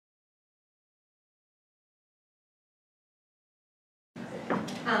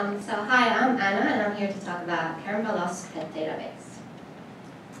So hi, I'm Anna, and I'm here to talk about Reimondos Pet Database.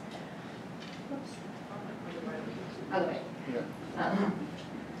 Oops. Other way.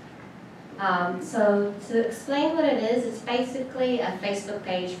 So to explain what it is, it's basically a Facebook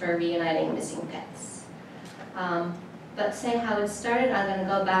page for reuniting missing pets. But say how it started, I'm going to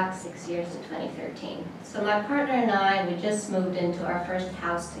go back 6 years to 2013. So my partner and I, we just moved into our first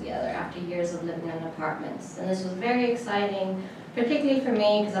house together after years of living in apartments. And this was very exciting, particularly for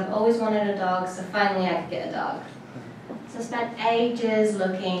me, because I've always wanted a dog, so finally I could get a dog. So I spent ages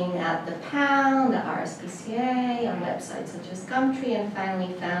looking at the Pound, the RSPCA, on websites such as Gumtree, and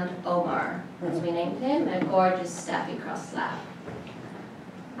finally found Omar, as we named him, a gorgeous Staffy Cross Lab.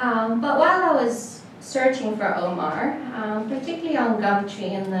 But while I was searching for Omar, particularly on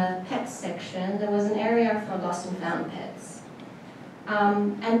Gumtree in the pets section, there was an area for lost and found pets.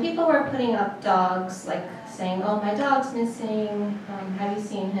 And people were putting up dogs, like saying, oh, my dog's missing, have you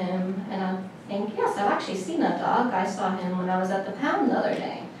seen him? And I think, yes, I've actually seen a dog. I saw him when I was at the Pound the other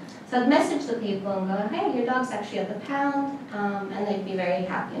day. So I'd message the people and go, hey, your dog's actually at the Pound, and they'd be very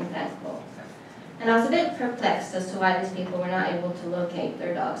happy and thankful. And I was a bit perplexed as to why these people were not able to locate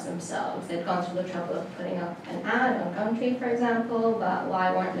their dogs themselves. They'd gone through the trouble of putting up an ad on Gumtree, for example, but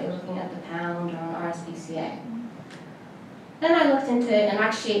why weren't they looking at the Pound or on RSPCA? Then I looked into it, and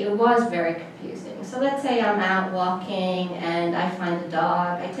actually it was very confusing. So let's say I'm out walking and I find a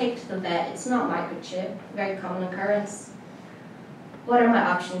dog, I take it to the vet, it's not microchipped, very common occurrence. What are my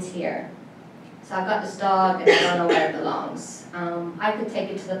options here? So I've got this dog and I don't know where it belongs. I could take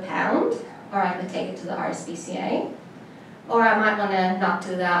it to the Pound, or I could take it to the RSPCA, or I might want to not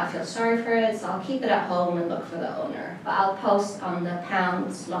do that, I feel sorry for it, so I'll keep it at home and look for the owner. But I'll post on the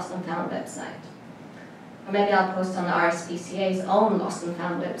Pound's Lost and Found website. Or maybe I'll post on the RSPCA's own Lost and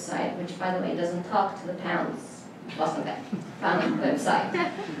Found website, which, by the way, doesn't talk to the Pound's Lost and Found website.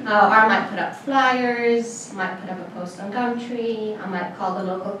 Or I might put up flyers, might put up a post on Gumtree, I might call the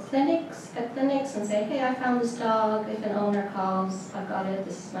local clinics, pet clinics, and say, hey, I found this dog, if an owner calls, I've got it,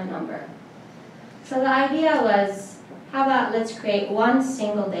 this is my number. So the idea was, how about let's create one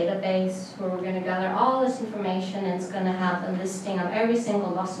single database where we're going to gather all this information, and it's going to have a listing of every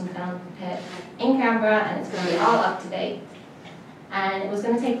single lost and found pet in Canberra, and it's going to be all up to date. And it was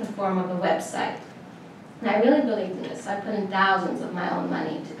going to take the form of a website. And I really believed in this. I put in thousands of my own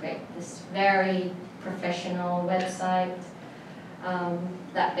money to create this very professional website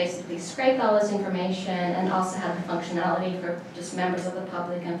that basically scraped all this information and also had the functionality for just members of the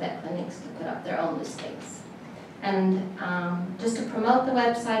public and vet clinics to put up their own listings. And just to promote the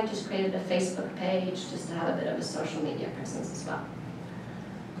website, just created a Facebook page just to have a bit of a social media presence as well.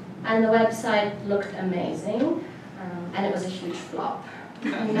 And the website looked amazing, and it was a huge flop.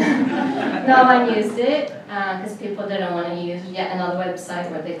 No one used it because people didn't want to use yet another website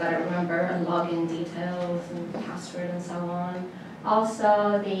where they've got to remember login details and password and so on.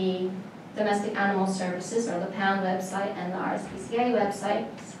 Also, the Domestic Animal Services, or the Pound website, and the RSPCA website,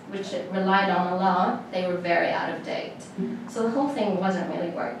 which it relied on a lot, they were very out of date. So the whole thing wasn't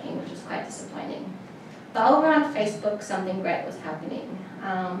really working, which was quite disappointing. But over on Facebook, something great was happening.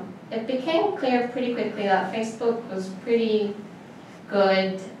 It became clear pretty quickly that Facebook was pretty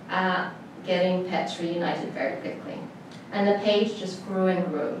good at getting pets reunited very quickly. And the page just grew and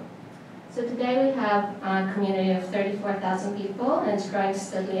grew. So today we have a community of 34,000 people, and it's growing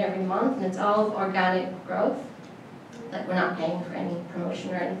steadily every month, and it's all organic growth. Like, we're not paying for any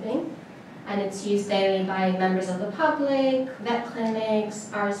promotion or anything. And it's used daily by members of the public, vet clinics,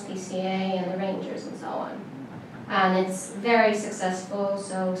 RSPCA, and the rangers, and so on. And it's very successful,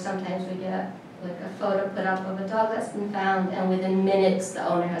 so sometimes we get like a photo put up of a dog that's been found, and within minutes the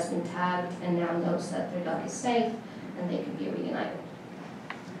owner has been tagged and now knows that their dog is safe and they can be reunited.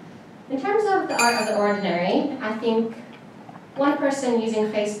 In terms of the art of the ordinary, I think one person using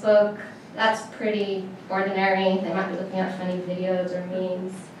Facebook, that's pretty ordinary. They might be looking at funny videos or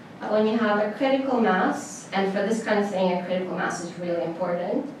memes. But when you have a critical mass, and for this kind of thing, a critical mass is really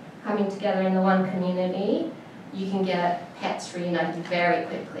important, coming together in the one community, you can get pets reunited very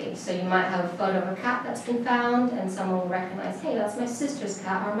quickly. So you might have a photo of a cat that's been found, and someone will recognize, hey, that's my sister's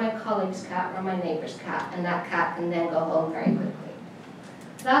cat, or my colleague's cat, or my neighbor's cat, and that cat can then go home very quickly.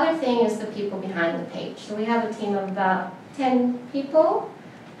 The other thing is the people behind the page. So we have a team of about 10 people,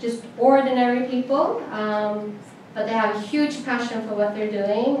 just ordinary people, but they have a huge passion for what they're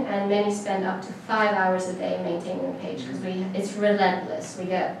doing, and many spend up to 5 hours a day maintaining the page because it's relentless. We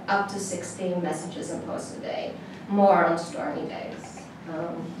get up to 60 messages and posts a day, more on stormy days.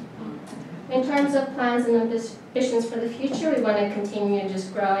 In terms of plans and ambitions for the future, we want to continue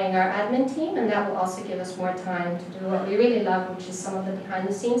just growing our admin team, and that will also give us more time to do what we really love, which is some of the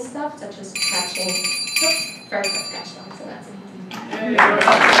behind-the-scenes stuff, such as catching very quick catch-downs, and that's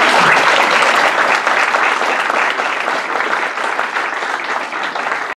it.